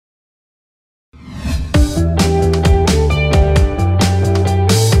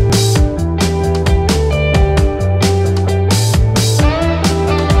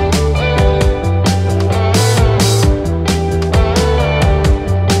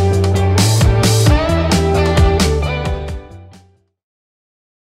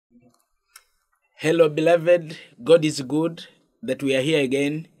Hello, beloved. God is good that we are here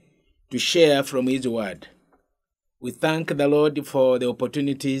again to share from His Word. We thank the Lord for the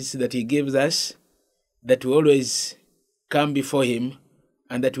opportunities that He gives us, that we always come before Him,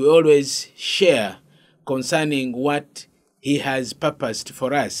 and that we always share concerning what He has purposed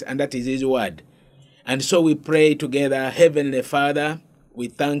for us, and that is His Word. And so we pray together. Heavenly Father, we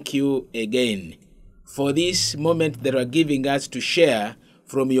thank you again for this moment that you are giving us to share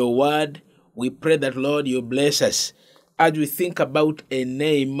from your Word. We pray that, Lord, you bless us as we think about a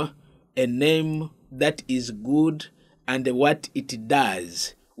name that is good and what it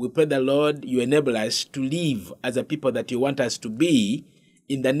does. We pray that, Lord, you enable us to live as a people that you want us to be,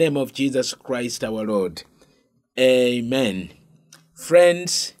 in the name of Jesus Christ our Lord. Amen.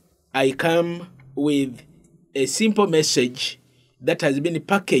 Friends, I come with a simple message that has been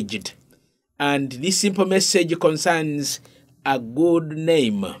packaged, and this simple message concerns a good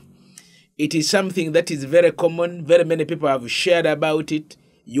name. It is something that is very common. Very many people have shared about it.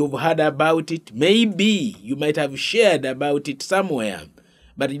 You've heard about it. Maybe you might have shared about it somewhere.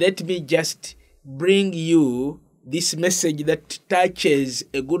 But let me just bring you this message that touches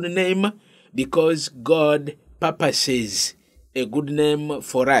a good name, because God purposes a good name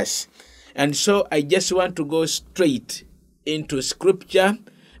for us. And so I just want to go straight into Scripture,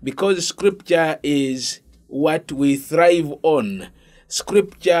 because Scripture is what we thrive on.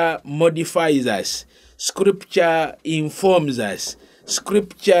 Scripture modifies us. Scripture informs us.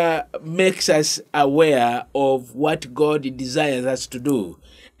 Scripture makes us aware of what God desires us to do.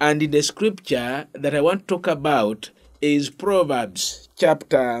 And in the scripture that I want to talk about is Proverbs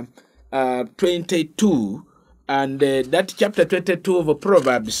chapter 22. And that chapter 22 of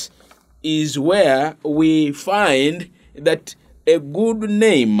Proverbs is where we find that a good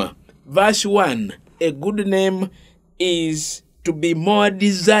name, verse 1, a good name is to be more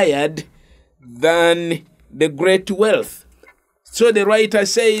desired than the great wealth. So the writer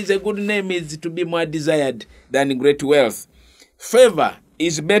says a good name is to be more desired than great wealth. Favor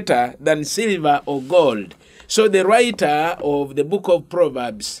is better than silver or gold. So the writer of the book of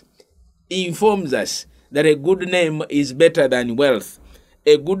Proverbs informs us that a good name is better than wealth.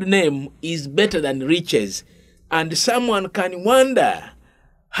 A good name is better than riches. And someone can wonder,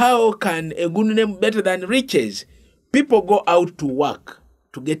 how can a good name be better than riches? People go out to work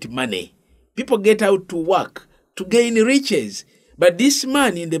to get money. People get out to work to gain riches. But this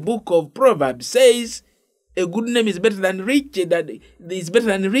man in the book of Proverbs says a good name is better than riches.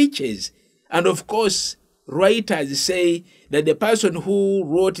 And of course, writers say that the person who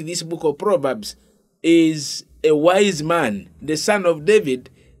wrote this book of Proverbs is a wise man, the son of David,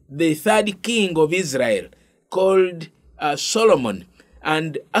 the third king of Israel, called Solomon.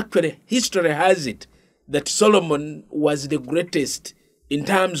 And actually, history has it that Solomon was the greatest in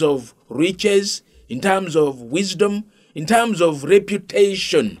terms of riches, in terms of wisdom, in terms of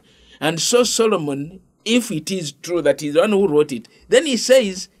reputation. And so Solomon, if it is true that he's the one who wrote it, then he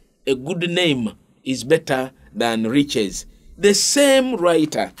says a good name is better than riches. The same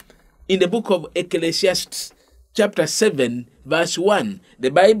writer in the book of Ecclesiastes, chapter 7, verse 1, the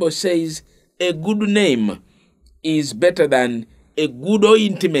Bible says a good name is better than a good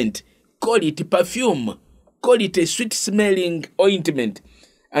ointment. Call it perfume. Call it a sweet-smelling ointment.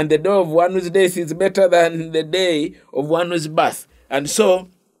 And the day of one whose death is better than the day of one whose birth. And so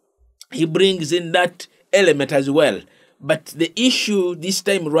he brings in that element as well. But the issue this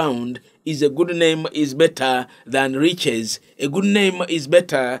time round is a good name is better than riches. A good name is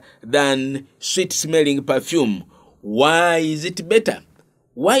better than sweet-smelling perfume. Why is it better?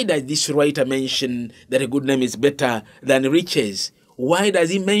 Why does this writer mention that a good name is better than riches? Why does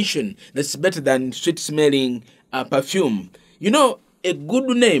he mention that it's better than sweet-smelling perfume? You know, a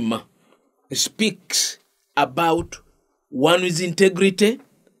good name speaks about one's integrity,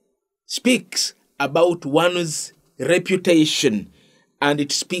 speaks about one's reputation, and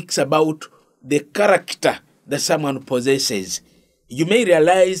it speaks about the character that someone possesses. You may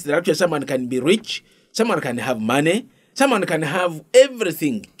realize that actually someone can be rich, someone can have money, someone can have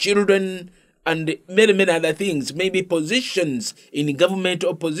everything, children, and many, many other things, maybe positions in government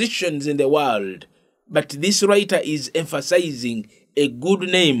or positions in the world. But this writer is emphasizing a good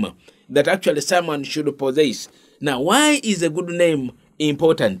name that actually someone should possess. Now, why is a good name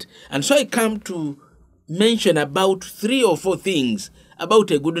important? And so I come to mention about 3 or 4 things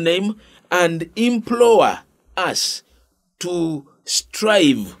about a good name and implore us to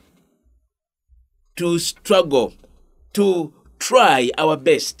strive, to struggle, to try our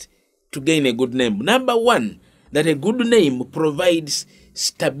best to gain a good name. Number 1, that a good name provides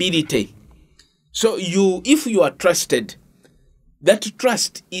stability. So if you are trusted, That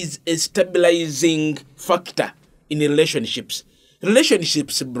trust is a stabilizing factor in relationships.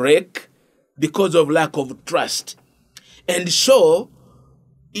 Relationships break because of lack of trust. And so,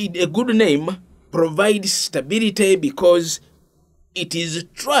 a good name provides stability because it is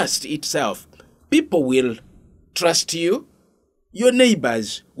trust itself. People will trust you. Your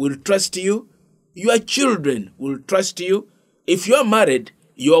neighbors will trust you. Your children will trust you. If you are married,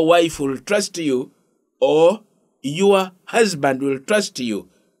 your wife will trust you, or your husband will trust you.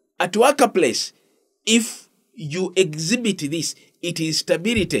 At workplace, if you exhibit this, it is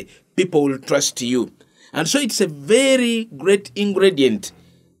stability. People will trust you. And so it's a very great ingredient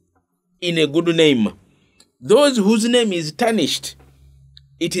in a good name. Those whose name is tarnished,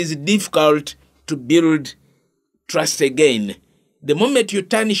 it is difficult to build trust again. The moment you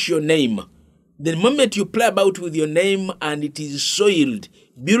tarnish your name, the moment you play about with your name and it is soiled,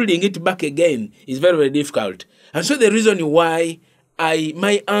 building it back again is very, very difficult. And so the reason why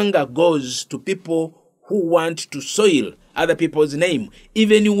my anger goes to people who want to soil other people's name,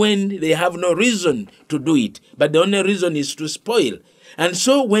 even when they have no reason to do it, but the only reason is to spoil. And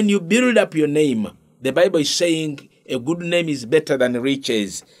so when you build up your name, the Bible is saying a good name is better than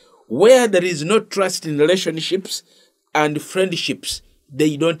riches. Where there is no trust in relationships and friendships,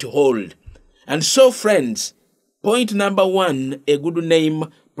 they don't hold. And so, friends, point number one, a good name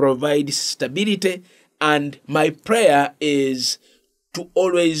provides stability, and my prayer is to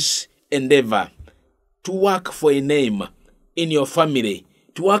always endeavor to work for a name in your family,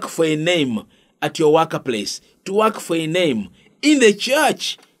 to work for a name at your workplace, to work for a name in the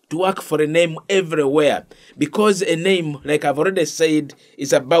church, to work for a name everywhere. Because a name, like I've already said,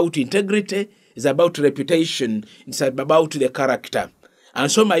 is about integrity, is about reputation, it's about the character.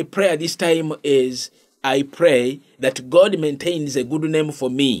 And so my prayer this time is, I pray that God maintains a good name for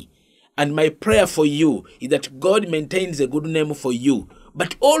me. And my prayer for you is that God maintains a good name for you.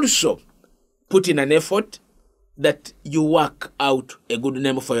 But also put in an effort that you work out a good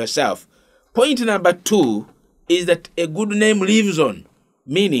name for yourself. Point number two is that a good name lives on,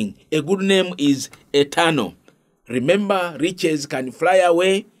 meaning a good name is eternal. Remember, riches can fly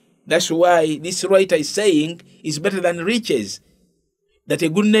away. That's why this writer is saying it's better than riches. That a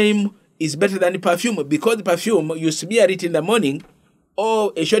good name is better than perfume, because perfume, you smear it in the morning,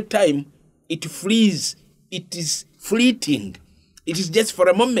 or a short time, it flees. It is fleeting. It is just for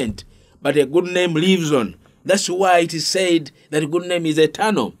a moment. But a good name lives on. That's why it is said that a good name is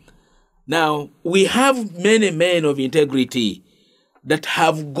eternal. Now, we have many men of integrity that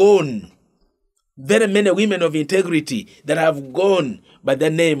have gone. Very many women of integrity that have gone, but the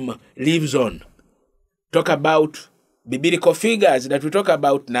name lives on. Talk about biblical figures that we talk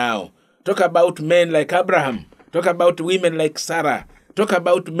about now. Talk about men like Abraham. Talk about women like Sarah. Talk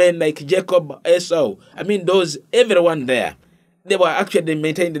about men like Jacob, Esau. I mean, those, everyone there. They were actually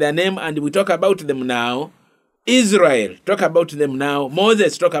maintained their name, and we talk about them now. Israel, talk about them now.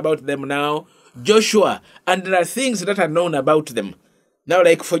 Moses, talk about them now. Joshua, and there are things that are known about them. Now,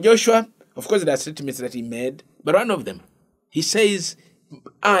 like for Joshua, of course, there are statements that he made, but one of them, he says,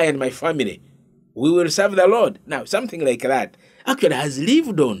 I and my family, we will serve the Lord. Now, something like that actually has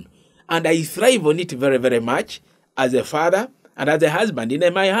lived on, and I thrive on it very, very much as a father and as a husband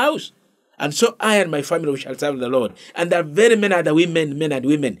in my house. And so I and my family shall serve the Lord. And there are very many other men and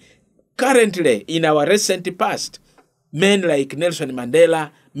women currently in our recent past, men like Nelson Mandela,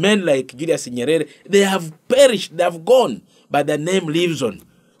 men like Julius Nyerere, they have perished, they have gone, but the name lives on.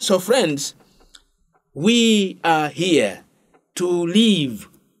 So friends, we are here to live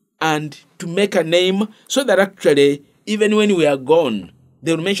and to make a name so that actually, even when we are gone,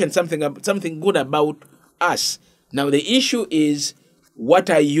 they will mention something good about us. Now the issue is, what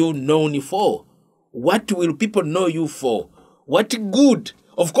are you known for? What will people know you for? What good?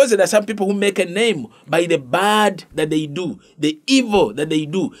 Of course, there are some people who make a name by the bad that they do, the evil that they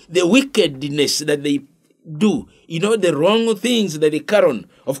do, the wickedness that they do, the wrong things that they carry on.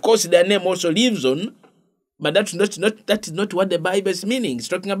 Of course, their name also lives on, but that is not what the Bible is meaning. It's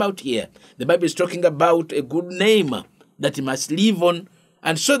talking about here. The Bible is talking about a good name that must live on,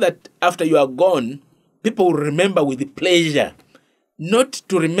 and so that after you are gone, people will remember with pleasure. Not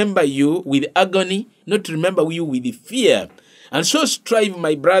to remember you with agony, not to remember you with fear. And so strive,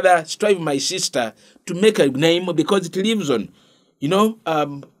 my brother, strive, my sister, to make a name because it lives on.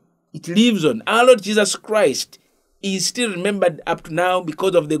 It lives on. Our Lord Jesus Christ is still remembered up to now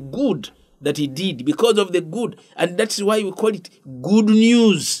because of the good that he did, because of the good. And that's why we call it good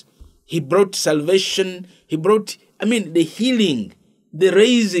news. He brought salvation. He brought, the healing, the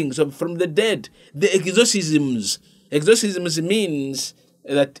raisings from the dead, the exorcisms. Exorcisms means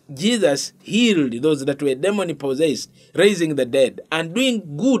that Jesus healed those that were demon-possessed, raising the dead, and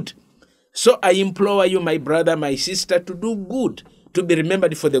doing good. So I implore you, my brother, my sister, to do good, to be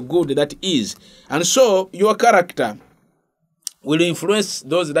remembered for the good that is. And so your character will influence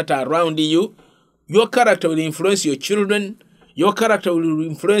those that are around you. Your character will influence your children. Your character will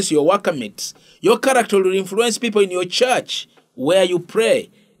influence your workmates. Your character will influence people in your church where you pray.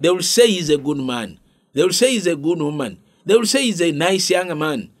 They will say he's a good man. They will say he's a good woman. They will say he's a nice young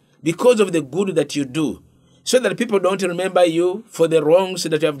man because of the good that you do. So that people don't remember you for the wrongs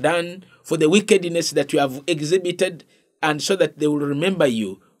that you have done, for the wickedness that you have exhibited, and so that they will remember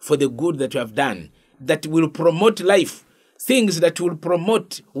you for the good that you have done, that will promote life. Things that will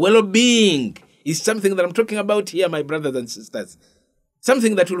promote well-being is something that I'm talking about here, my brothers and sisters.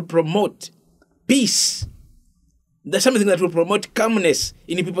 Something that will promote peace. That's something that will promote calmness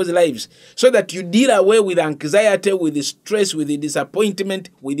in people's lives, so that you deal away with anxiety, with the stress, with the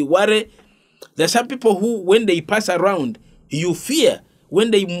disappointment, with the worry. There are some people who, when they pass around, you fear. When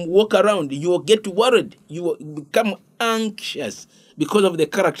they walk around, you get worried. You become anxious because of the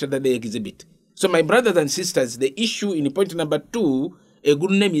character that they exhibit. So my brothers and sisters, the issue in point number 2, a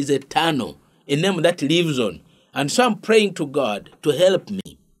good name is eternal, a name that lives on. And so I'm praying to God to help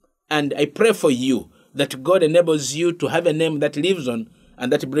me. And I pray for you that God enables you to have a name that lives on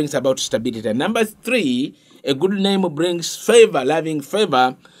and that brings about stability. And number 3, a good name brings favor, loving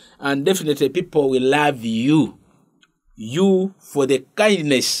favor, and definitely people will love you. You for the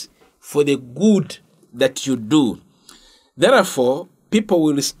kindness, for the good that you do. Therefore, people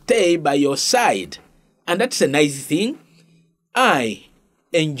will stay by your side. And that's a nice thing. I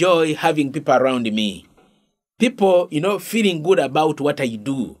enjoy having people around me. People, feeling good about what I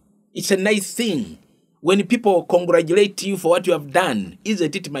do. It's a nice thing. When people congratulate you for what you have done,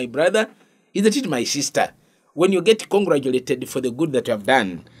 isn't it, my brother? Isn't it, my sister? When you get congratulated for the good that you have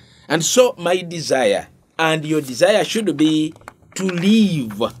done. And so my desire, and your desire should be to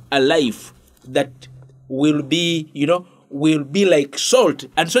live a life that will be, will be like salt.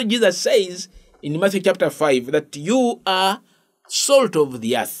 And so Jesus says in Matthew chapter 5 that you are salt of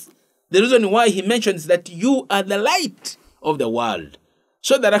the earth. The reason why he mentions that you are the light of the world.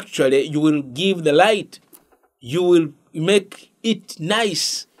 So that actually you will give the light. You will make it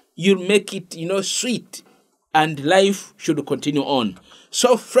nice. You'll make it, sweet. And life should continue on.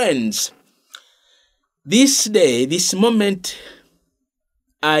 So friends, this day, this moment,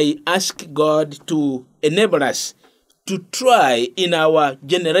 I ask God to enable us to try in our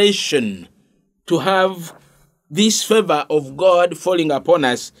generation to have this favor of God falling upon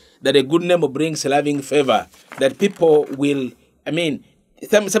us, that a good name brings loving favor, that people will,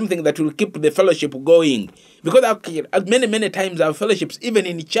 something that will keep the fellowship going. Because many times our fellowships, even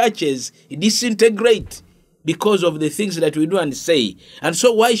in churches, disintegrate because of the things that we do and say. And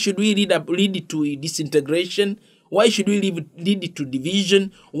so why should we lead to disintegration? Why should we lead to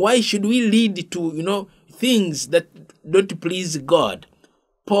division? Why should we lead to, things that don't please God?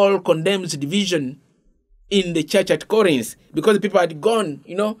 Paul condemns division in the church at Corinth because people had gone,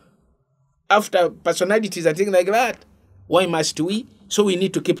 after personalities and things like that. Why must we? So we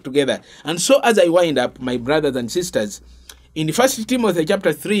need to keep together. And so as I wind up, my brothers and sisters, in 1 Timothy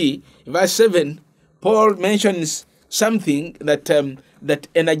chapter 3, verse 7, Paul mentions something that that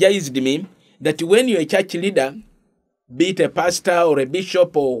energized me, that when you're a church leader, be it a pastor or a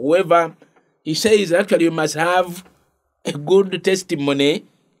bishop or whoever, he says actually you must have a good testimony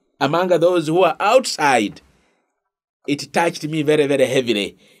among those who are outside. It touched me very, very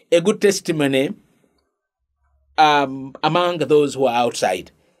heavily. A good testimony among those who are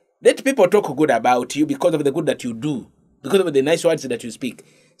outside. Let people talk good about you because of the good that you do, because of the nice words that you speak.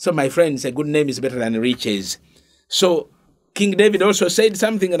 So my friends, a good name is better than riches. So King David also said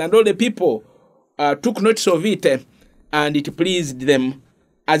something, and all the people took notice of it, and it pleased them,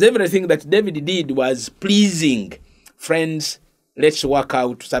 as everything that David did was pleasing. Friends, let's work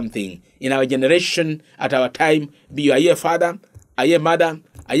out something. In our generation, at our time, be you a father, are you a mother,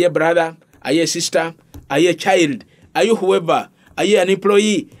 are you a brother, are you a sister, are you a child, are you whoever, are you an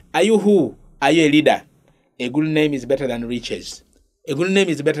employee, are you who, are you a leader? A good name is better than riches. A good name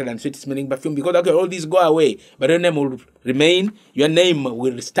is better than sweet smelling perfume, because all these go away, but your name will remain, your name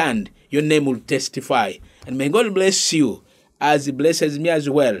will stand, your name will testify. And may God bless you as He blesses me as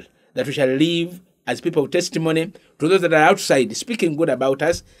well, that we shall live as people of testimony to those that are outside, speaking good about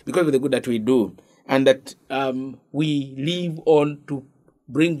us because of the good that we do, and that we live on to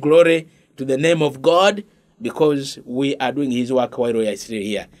bring glory to the name of God, because we are doing His work while we are still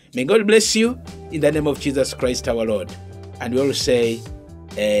here. May God bless you in the name of Jesus Christ our Lord. And we all say,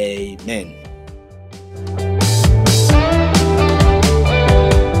 Amen.